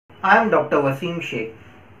I am Dr. Wasim Sheikh.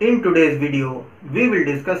 In today's video, we will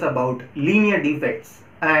discuss about linear defects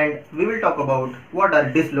and we will talk about what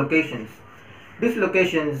are dislocations.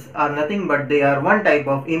 Dislocations are nothing but they are one type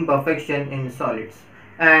of imperfection in solids,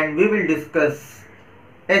 and we will discuss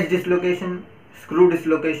edge dislocation, screw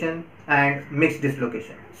dislocation and mixed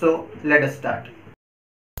dislocation. So let us start.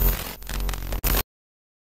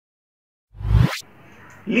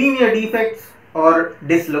 Linear defects or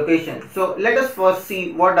dislocation. So let us first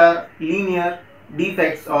see what are linear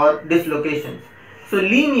defects or dislocations. So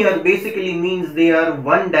linear basically means they are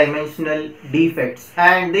one-dimensional defects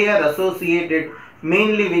and they are associated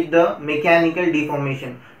mainly with the mechanical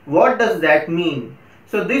deformation. What does that mean?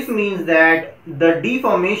 So this means that the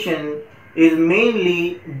deformation is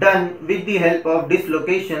mainly done with the help of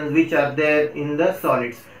dislocations which are there in the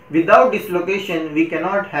solids. Without dislocation we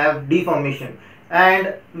cannot have deformation,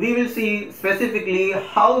 and we will see specifically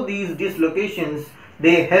how these dislocations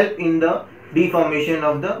they help in the deformation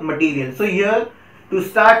of the material. So here to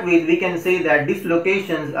start with, we can say that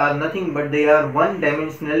dislocations are nothing but they are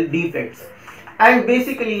one-dimensional defects, and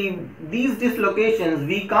basically these dislocations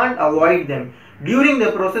we can't avoid them during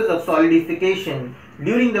the process of solidification.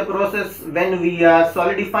 During the process when we are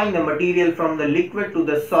solidifying the material from the liquid to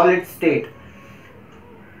the solid state,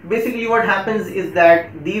 basically what happens is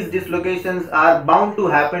that these dislocations are bound to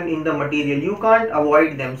happen in the material. You can't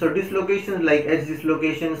avoid them. So dislocations like edge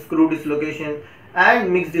dislocation, screw dislocation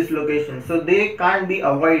and mixed dislocation, so they can't be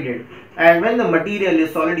avoided, and when the material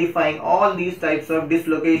is solidifying, all these types of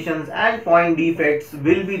dislocations and point defects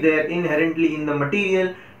will be there inherently in the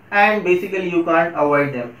material, and basically you can't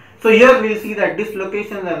avoid them. So here we'll see that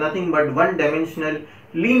dislocations are nothing but one-dimensional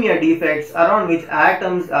linear defects around which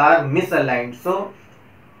atoms are misaligned. So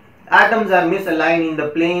atoms are misaligned in the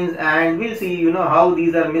planes, and we'll see how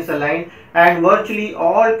these are misaligned, and virtually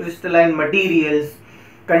all crystalline materials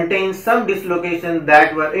contain some dislocations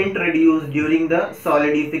that were introduced during the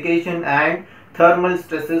solidification and thermal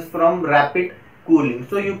stresses from rapid cooling.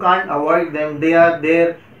 So you can't avoid them. They are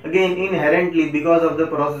there again inherently because of the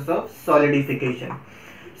process of solidification.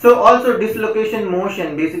 So also dislocation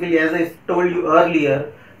motion, basically as I told you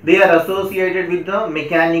earlier, they are associated with the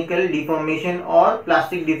mechanical deformation or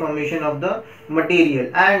plastic deformation of the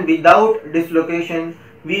material, and without dislocation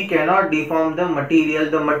we cannot deform the material.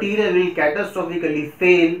 The material will catastrophically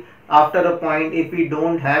fail after a point if we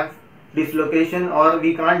don't have dislocation, or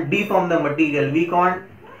we can't deform the material. We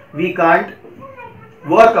can't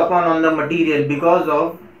work upon on the material because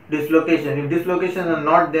of dislocation. If dislocations are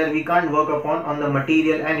not there, we can't work upon on the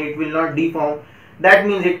material and it will not deform. That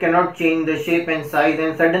means it cannot change the shape and size,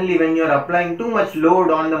 and suddenly when you are applying too much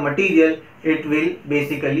load on the material, it will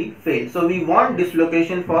basically fail. So we want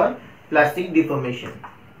dislocation for plastic deformation.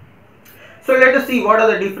 So let us see what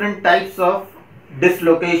are the different types of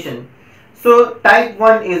dislocation. So type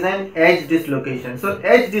 1 is an edge dislocation. So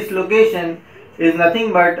edge dislocation is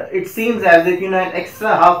nothing but it seems as if an extra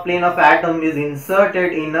half plane of atom is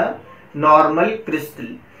inserted in a normal crystal.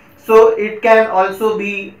 So it can also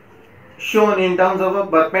be shown in terms of a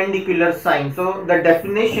perpendicular sign. So the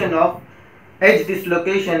definition of edge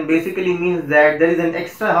dislocation basically means that there is an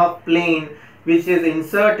extra half plane which is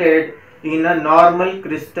inserted in a normal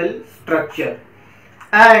crystal structure.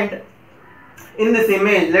 And in this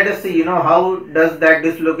image, let us see how does that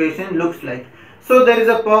dislocation looks like. So there is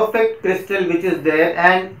a perfect crystal which is there,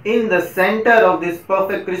 and in the center of this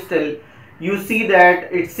perfect crystal you see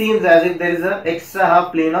that it seems as if there is an extra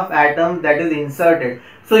half plane of atoms that is inserted.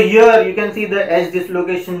 So here you can see the edge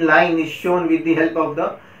dislocation line is shown with the help of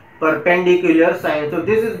the perpendicular sign. So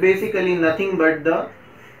this is basically nothing but the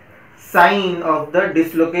sign of the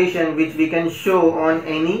dislocation which we can show on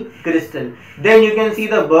any crystal. Then you can see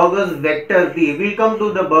the Burgers vector B. We'll come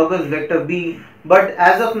to the Burgers vector B, but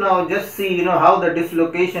as of now just see how the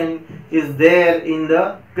dislocation is there in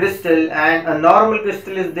the crystal, and a normal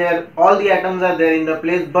crystal is there, all the atoms are there in the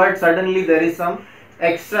place, but suddenly there is some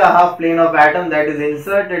extra half plane of atom that is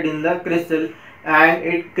inserted in the crystal and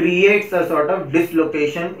it creates a sort of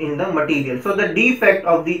dislocation in the material. So the defect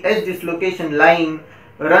of the edge dislocation line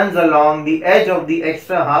runs along the edge of the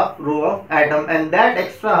extra half row of atom, and that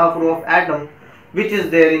extra half row of atom which is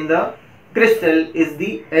there in the crystal is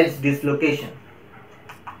the edge dislocation.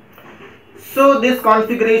 So this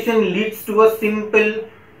configuration leads to a simple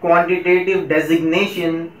quantitative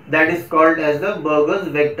designation that is called as the Burgers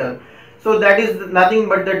vector. So that is nothing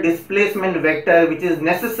but the displacement vector which is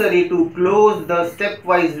necessary to close the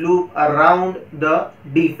stepwise loop around the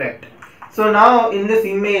defect. So now in this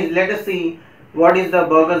image let us see what is the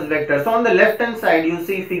Burgers vector. So on the left hand side you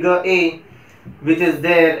see figure A which is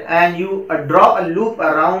there, and you draw a loop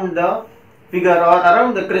around the figure or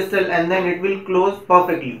around the crystal, and then it will close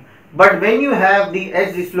perfectly. But when you have the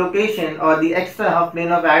edge dislocation or the extra half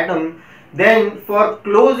plane of atom, then for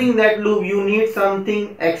closing that loop you need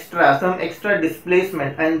something extra, some extra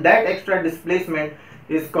displacement, and that extra displacement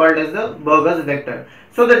is called as the Burgers vector.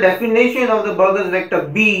 So the definition of the Burgers vector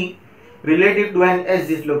B related to an edge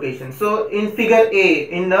dislocation. So in figure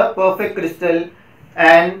A, in the perfect crystal,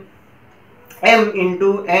 an m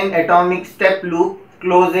into n atomic step loop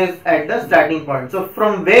closes at the starting point. So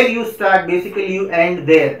from where you start, basically you end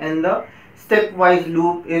there, and the stepwise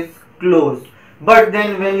loop is closed. But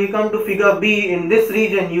then when we come to figure B, in this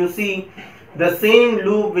region you see the same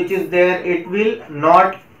loop which is there, it will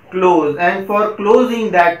not close, and for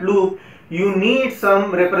closing that loop you need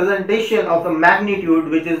some representation of a magnitude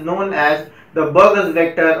which is known as the Burgers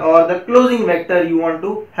vector or the closing vector you want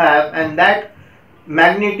to have, and that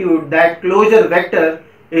magnitude, that closure vector,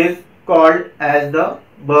 is called as the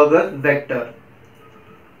Burgers vector.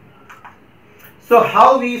 So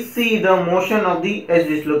how we see the motion of the edge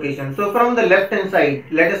dislocation? So from the left hand side,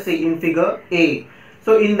 let us see in figure A.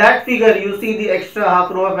 So in that figure you see the extra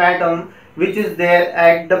half row of atom which is there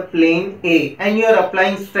at the plane A, and you are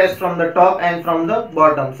applying stress from the top and from the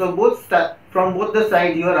bottom. So from both the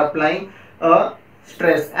sides you are applying a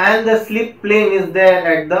stress, and the slip plane is there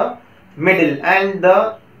at the middle, and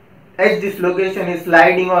the edge dislocation is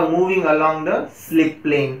sliding or moving along the slip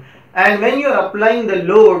plane. And when you are applying the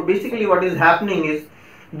load, basically what is happening is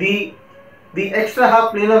the extra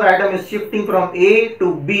half plane of atom is shifting from A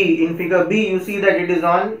to B. In figure B you see that it is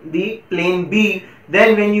on the plane B.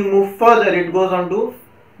 Then when you move further, it goes on to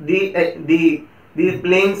the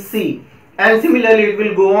plane C, and similarly it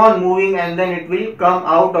will go on moving, and then it will come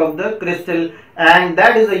out of the crystal, and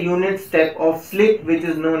that is a unit step of slip which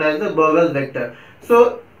is known as the Burgers vector.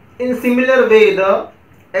 So in similar way the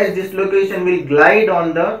edge dislocation will glide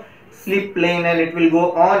on the slip plane, and it will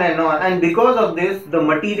go on, and because of this the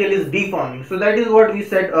material is deforming. So that is what we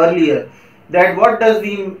said earlier, that what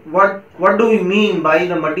do we mean by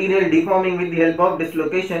the material deforming with the help of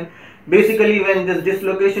dislocation. Basically when this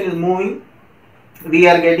dislocation is moving, we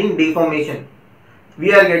are getting deformation.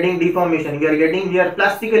 We are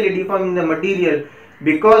plastically deforming the material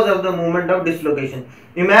because of the movement of dislocation.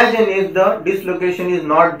 Imagine if the dislocation is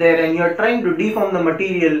not there and you are trying to deform the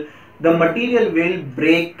material will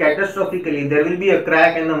break catastrophically. There will be a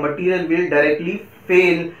crack and the material will directly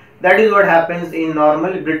fail. That is what happens in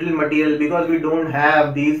normal brittle material, because we don't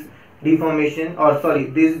have these deformation, or sorry,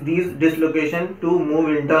 these dislocation to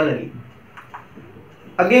move internally.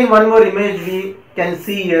 Again, one more image we can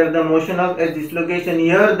see here, the motion of edge dislocation.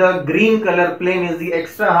 Here the green color plane is the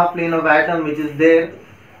extra half plane of atom which is there,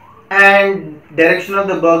 and direction of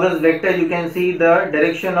the Burgers vector, you can see the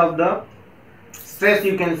direction of the stress,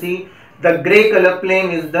 you can see the gray color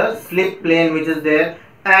plane is the slip plane which is there,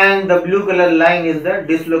 and the blue color line is the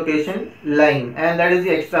dislocation line, and that is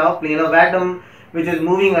the extra half plane of atom which is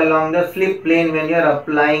moving along the slip plane when you are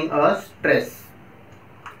applying a stress.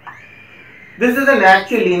 This is an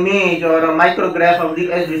actual image or a micrograph of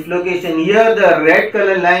the edge dislocation. Here the red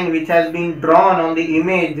color line which has been drawn on the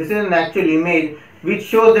image, this is an actual image which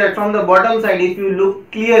shows that from the bottom side, if you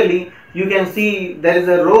look clearly, you can see there is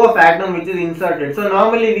a row of atom which is inserted. So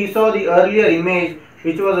normally we saw the earlier image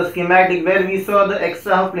which was a schematic where we saw the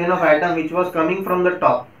extra half plane of atom which was coming from the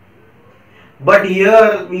top. But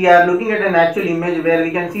here we are looking at an actual image where we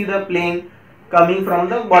can see the plane coming from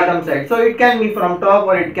the bottom side. So it can be from top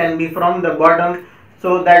or it can be from the bottom.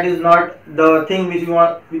 So that is not the thing which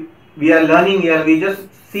we are learning here. We just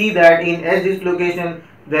see that in edge dislocation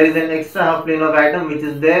there is an extra half plane of atom which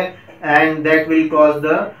is there, and that will cause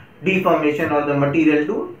the deformation or the material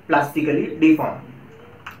to plastically deform.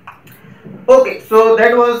 Okay, so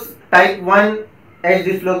that was type 1 edge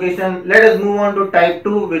dislocation. Let us move on to type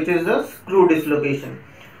 2, which is the screw dislocation.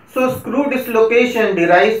 So screw dislocation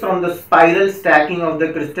derives from the spiral stacking of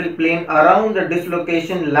the crystal plane around the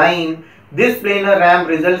dislocation line. This planar ramp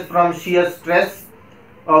results from shear stress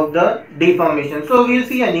of the deformation. So we will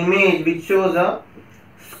see an image which shows a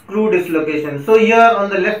screw dislocation. So here on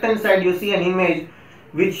the left hand side you see an image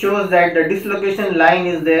which shows that the dislocation line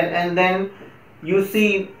is there, and then you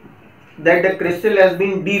see that the crystal has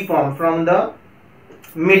been deformed from the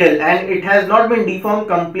middle, and it has not been deformed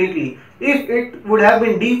completely. If it would have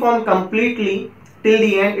been deformed completely till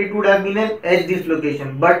the end, it would have been an edge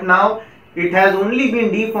dislocation, but now it has only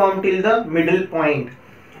been deformed till the middle point.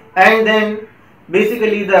 And then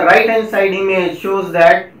basically the right hand side image shows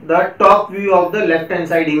that the top view of the left hand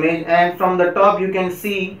side image, and from the top you can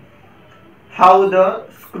see how the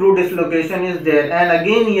screw dislocation is there, and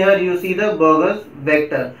again here you see the Burgers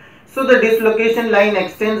vector. So the dislocation line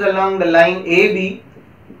extends along the line AB.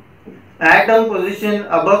 Atom position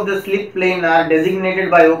above the slip plane are designated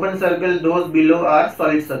by open circle, those below are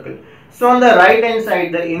solid circle. So on the right hand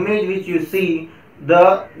side, the image which you see,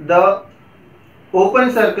 the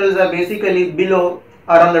open circles are basically below,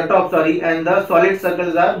 are on the top, sorry, and the solid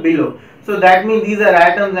circles are below. So that means these are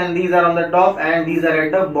atoms and these are on the top and these are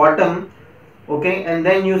at the bottom. Okay, and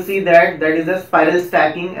then you see that is a spiral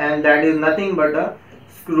stacking, and that is nothing but a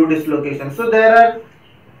screw dislocation. So there are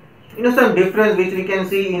some difference which we can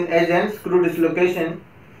see in edge and screw dislocation,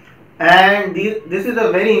 and this is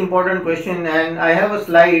a very important question, and I have a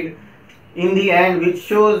slide in the end which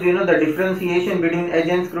shows the differentiation between edge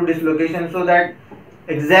and screw dislocation, so that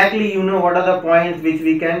exactly what are the points which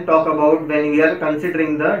we can talk about when we are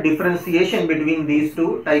considering the differentiation between these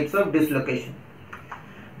two types of dislocation.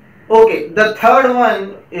 Okay, the third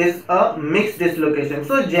one is a mixed dislocation.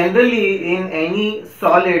 So generally in any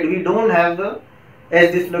solid we don't have the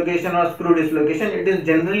edge dislocation or screw dislocation. It is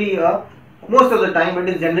generally most of the time it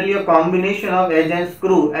is generally a combination of edge and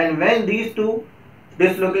screw, and when these two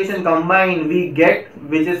dislocation combine we get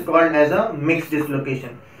which is called as a mixed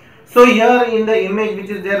dislocation. So here in the image which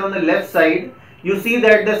is there on the left side, you see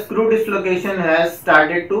that the screw dislocation has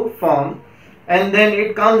started to form, and then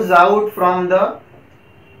it comes out from the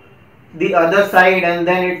other side, and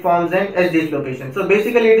then it forms an edge dislocation. So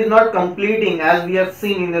basically it is not completing, as we have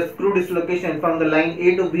seen in the screw dislocation from the line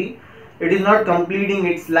A to B, it is not completing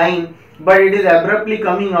its line, but it is abruptly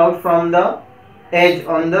coming out from the edge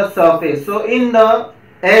on the surface. So in the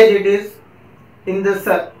edge it is in the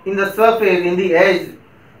surface, in the edge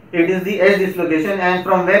it is the edge dislocation, and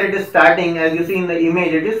from where it is starting, as you see in the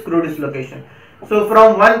image, it is screw dislocation. So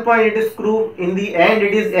from one point it is screw, in the end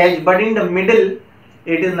it is edge, but in the middle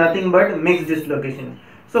it is nothing but mixed dislocation.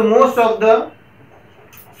 So most of the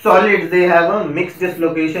solids, they have a mixed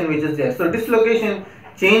dislocation which is there. So dislocation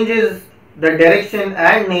changes the direction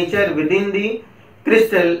and nature within the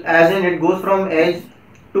crystal, as in it goes from edge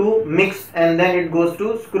to mixed, and then it goes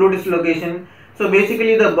to screw dislocation. So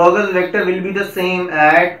basically the Burger's vector will be the same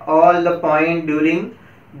at all the point during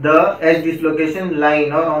the edge dislocation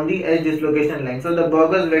line or on the edge dislocation line. So the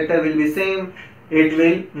Burger's vector will be same, it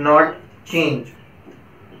will not change.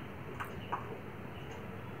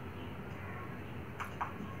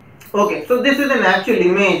 Okay, so this is an actual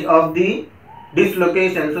image of the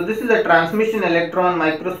dislocation. So this is a transmission electron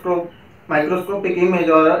microscopic image,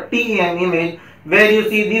 or a TEM image, where you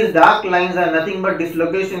see these dark lines are nothing but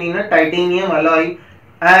dislocation in a titanium alloy,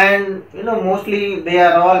 and mostly they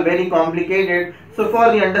are all very complicated. So for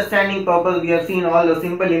the understanding purpose we have seen all the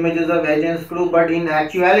simple images of edge and screw, but in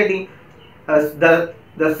actuality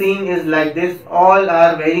the scene is like this. All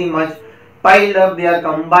are very much piled up, they are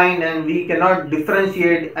combined, and we cannot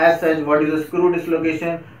differentiate as such what is a screw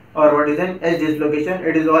dislocation or what is an edge dislocation.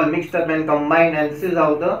 It is all mixed up and combined, and this is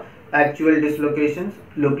how the actual dislocations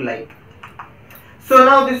look like. So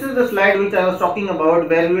now this is the slide which I was talking about,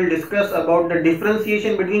 where we will discuss about the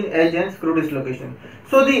differentiation between edge and screw dislocation.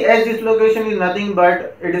 So the edge dislocation is nothing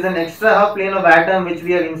but it is an extra half plane of atom which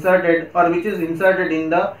we have inserted, or which is inserted in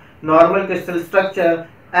the normal crystal structure,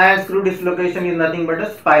 and screw dislocation is nothing but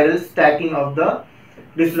a spiral stacking of the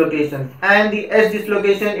dislocations. And the edge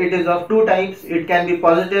dislocation, it is of two types, it can be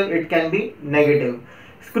positive, it can be negative.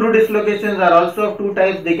 Screw dislocations are also of two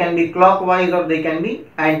types, they can be clockwise or they can be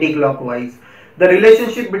anti-clockwise. The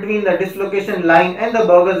relationship between the dislocation line and the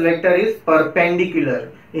Burger's vector is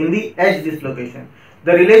perpendicular in the edge dislocation.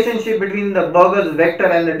 The relationship between the Burger's vector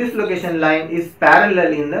and the dislocation line is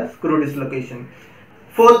parallel in the screw dislocation.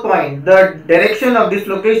 Fourth point, the direction of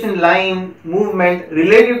dislocation line movement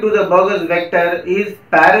relative to the Burger's vector is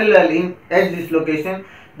parallel in edge dislocation.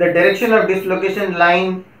 The direction of dislocation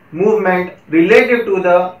line movement relative to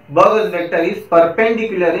the Burger's vector is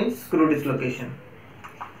perpendicular in screw dislocation.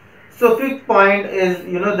 So fifth point is,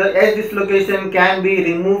 the edge dislocation can be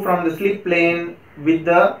removed from the slip plane with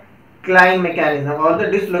the climb mechanism, or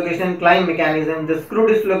the dislocation climb mechanism. The screw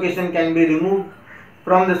dislocation can be removed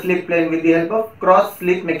from the slip plane with the help of cross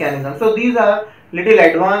slip mechanism. So these are little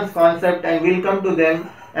advanced concept, and we'll come to them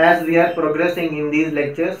as we are progressing in these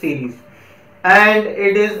lecture series. And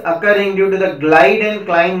it is occurring due to the glide and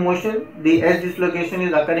climb motion. The edge dislocation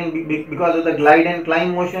is occurring because of the glide and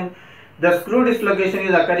climb motion. The screw dislocation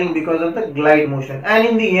is occurring because of the glide motion. And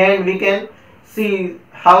in the end we can see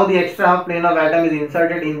how the extra half plane of atom is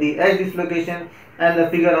inserted in the edge dislocation, and the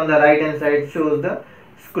figure on the right hand side shows the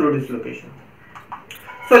screw dislocation.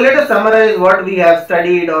 So let us summarize what we have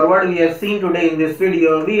studied or what we have seen today in this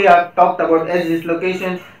video. We have talked about edge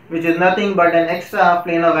dislocation, which is nothing but an extra half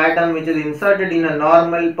plane of atom which is inserted in a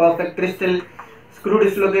normal perfect crystal. screw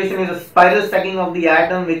dislocation is a spiral stacking of the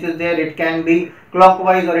atom which is there. It can be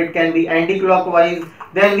clockwise or it can be anti-clockwise.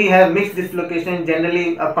 Then we have mixed dislocation,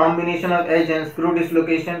 generally a combination of edge and screw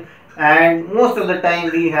dislocation, and most of the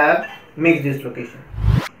time we have mixed dislocation.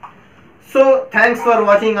 So thanks for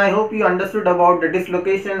watching. I hope you understood about the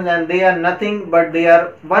dislocations, and they are nothing but they are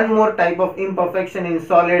one more type of imperfection in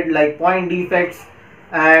solid like point defects,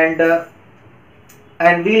 and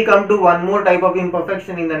we'll come to one more type of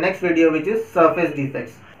imperfection in the next video, which is surface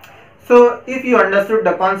defects. So if you understood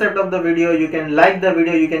the concept of the video, you can like the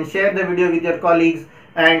video, you can share the video with your colleagues,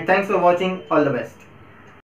 and thanks for watching. All the best.